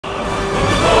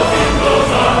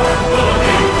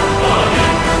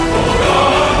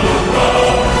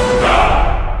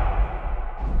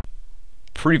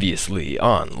Previously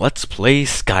on Let's Play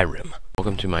Skyrim.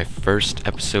 Welcome to my first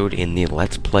episode in the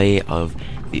Let's Play of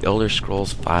the Elder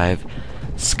Scrolls V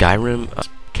Skyrim.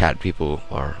 Cat people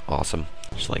are awesome.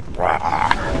 Just like,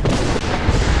 rah.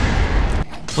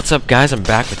 What's up, guys? I'm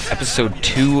back with episode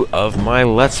 2 of my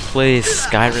Let's Play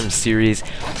Skyrim series.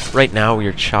 Right now we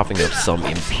are chopping up some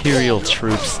Imperial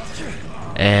troops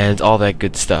and all that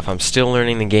good stuff. I'm still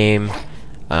learning the game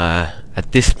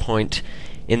at this point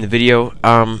in the video,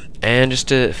 and just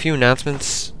a few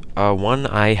announcements. One,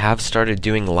 I have started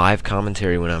doing live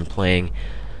commentary when I'm playing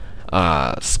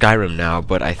Skyrim now,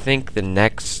 but I think the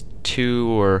next 2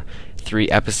 or 3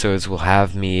 episodes will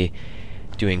have me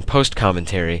doing post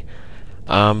commentary,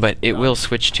 but it will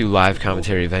switch to live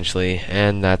commentary eventually,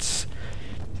 and that's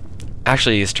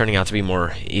actually is turning out to be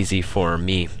more easy for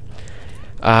me.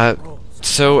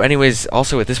 So anyways,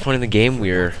 also at this point in the game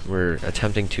we're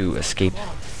attempting to escape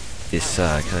this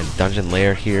kind of dungeon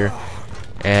lair here,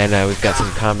 and we've got some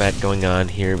combat going on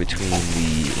here between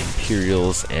the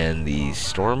Imperials and the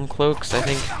Stormcloaks, I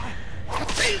think.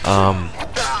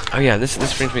 Oh yeah,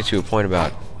 this brings me to a point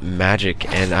about magic,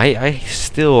 and I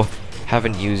still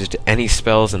haven't used any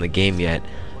spells in the game yet,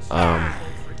 and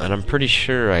I'm pretty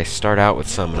sure I start out with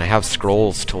some, and I have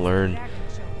scrolls to learn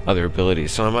other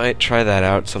abilities, so I might try that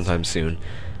out sometime soon.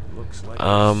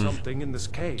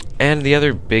 And the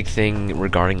other big thing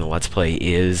regarding the Let's Play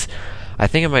is I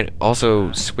think I might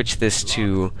also switch this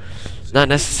to not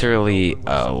necessarily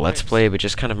Let's Play, but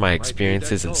just kind of my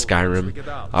experiences in Skyrim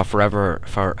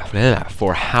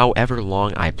for however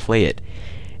long I play it.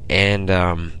 And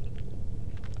the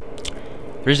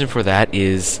reason for that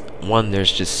is, one,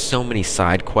 there's just so many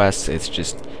side quests, it's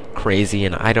just crazy,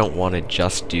 and I don't want to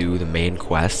just do the main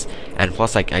quests, and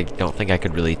plus I don't think I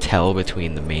could really tell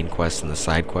between the main quests and the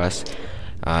side quests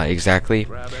exactly.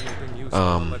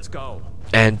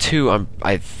 And two,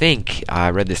 I think I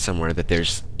read this somewhere that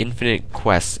there's infinite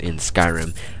quests in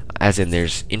Skyrim, as in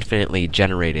there's infinitely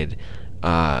generated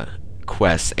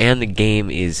quests, and the game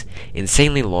is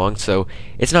insanely long, so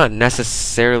it's not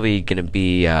necessarily gonna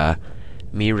be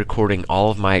me recording all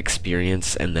of my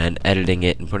experience and then editing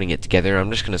it and putting it together.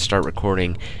 I'm just going to start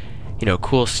recording, you know,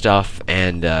 cool stuff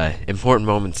and important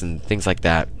moments and things like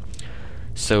that.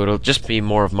 So it'll just be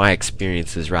more of my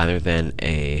experiences rather than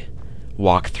a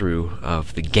walkthrough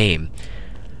of the game.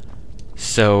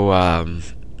 So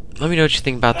let me know what you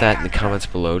think about that in the comments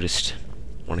below. Just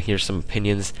want to hear some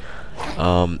opinions.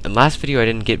 And last video I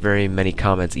didn't get very many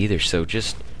comments either, so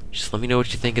just let me know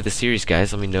what you think of the series,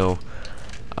 guys. Let me know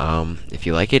if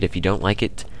you like it, if you don't like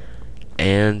it,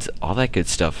 and all that good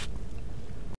stuff.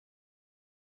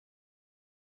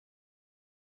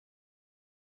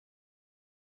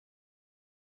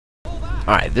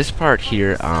 Alright, this part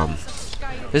here,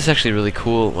 this is actually really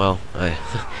cool. Well,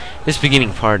 this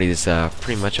beginning part is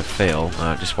pretty much a fail.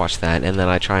 Just watch that, and then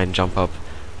I try and jump up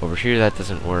over here, that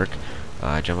doesn't work.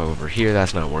 Jump up over here,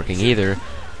 that's not working either.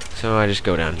 So I just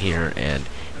go down here and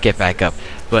get back up.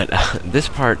 But this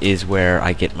part is where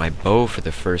I get my bow for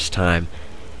the first time,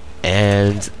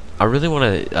 and I really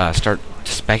want to start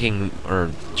speccing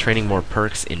or training more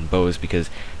perks in bows, because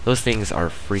those things are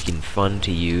freaking fun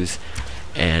to use,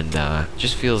 and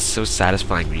just feels so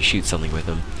satisfying when you shoot something with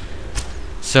them.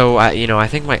 So you know, I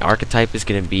think my archetype is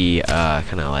going to be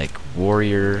kind of like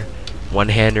warrior,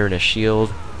 one-hander and a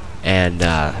shield, and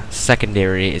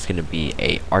secondary is going to be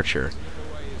a archer.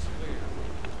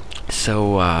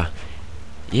 So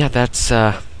yeah, that's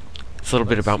a little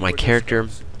bit about my character,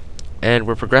 and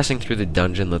we're progressing through the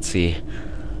dungeon. Let's see,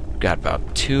 we've got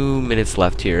about 2 minutes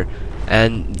left here,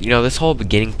 and you know, this whole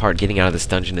beginning part, getting out of this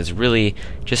dungeon, is really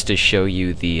just to show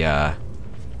you the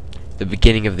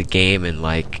beginning of the game. And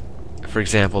like, for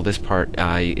example, this part,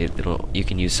 you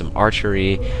can use some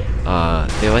archery.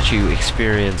 They let you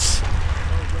experience,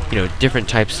 you know, different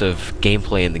types of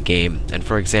gameplay in the game. And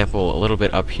for example, a little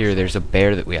bit up here, there's a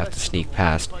bear that we have to sneak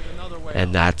past,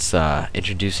 and that's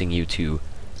introducing you to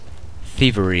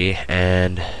thievery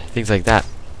and things like that.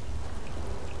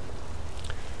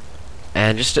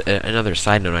 And just another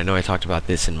side note, I know I talked about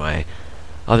this in my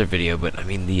other video, but I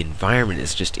mean, the environment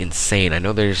is just insane. I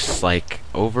know there's like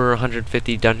over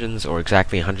 150 dungeons, or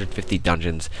exactly 150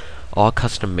 dungeons, all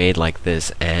custom made like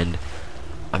this, and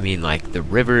I mean, like, the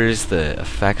rivers, the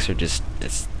effects are just,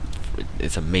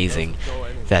 it's amazing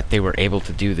that they were able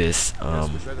to do this,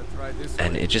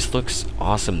 and it just looks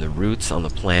awesome. The roots on the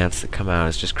plants that come out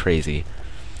is just crazy.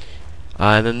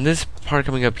 And then this part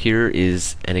coming up here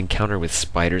is an encounter with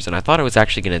spiders, and I thought I was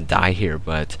actually going to die here,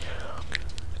 but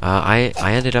I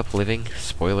ended up living,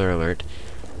 spoiler alert.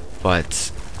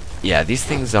 But yeah, these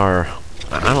things are,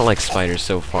 I don't like spiders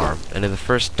so far, and in the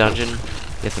first dungeon,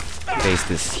 you have to face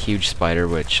this huge spider,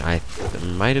 which I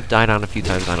might have died on a few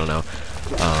times, I don't know.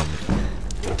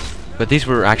 But these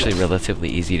were actually relatively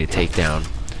easy to take down.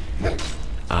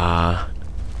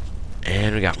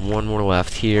 And we got one more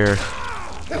left here.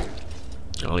 I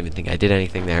don't even think I did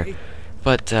anything there.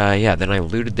 But, yeah, then I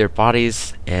looted their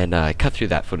bodies, and I cut through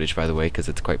that footage, by the way, because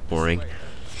it's quite boring.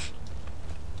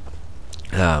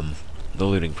 The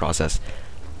looting process.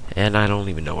 And I don't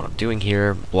even know what I'm doing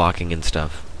here, blocking and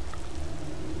stuff.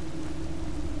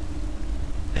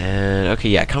 And, okay,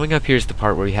 yeah, coming up here is the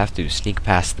part where you have to sneak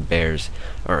past the bears,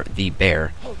 or the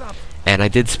bear. And I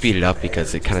did speed it up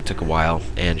because it kind of took a while,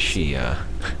 and she,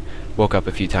 woke up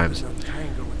a few times.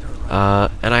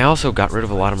 And I also got rid of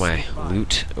a lot of my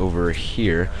loot over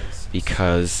here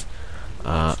because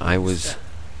I was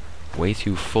way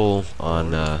too full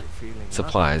on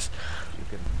supplies.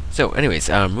 So anyways,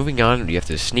 moving on, you have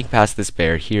to sneak past this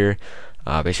bear here.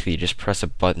 Basically you just press a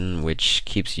button which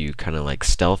keeps you kind of like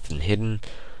stealth and hidden.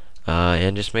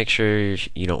 And just make sure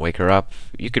you don't wake her up.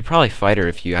 You could probably fight her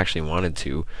if you actually wanted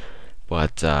to,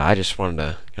 but I just wanted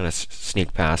to kind of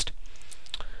sneak past.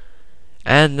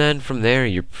 And then from there,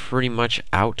 you're pretty much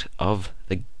out of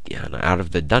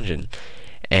the dungeon,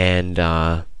 and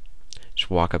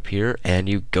just walk up here, and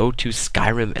you go to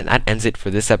Skyrim, and that ends it for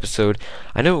this episode.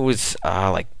 I know it was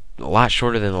like a lot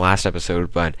shorter than the last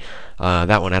episode, but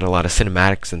that one had a lot of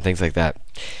cinematics and things like that.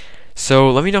 So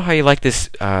let me know how you like this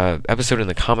episode in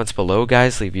the comments below,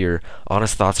 guys. Leave your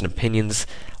honest thoughts and opinions,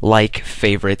 like,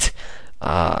 favorite,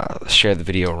 share the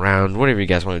video around, whatever you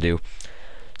guys want to do.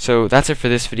 So that's it for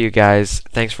this video, guys.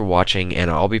 Thanks for watching,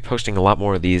 and I'll be posting a lot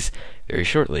more of these very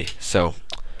shortly. So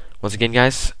once again,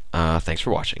 guys, thanks for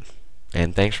watching,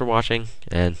 and thanks for watching,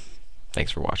 and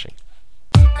thanks for watching.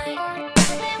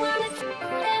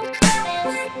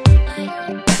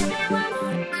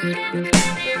 I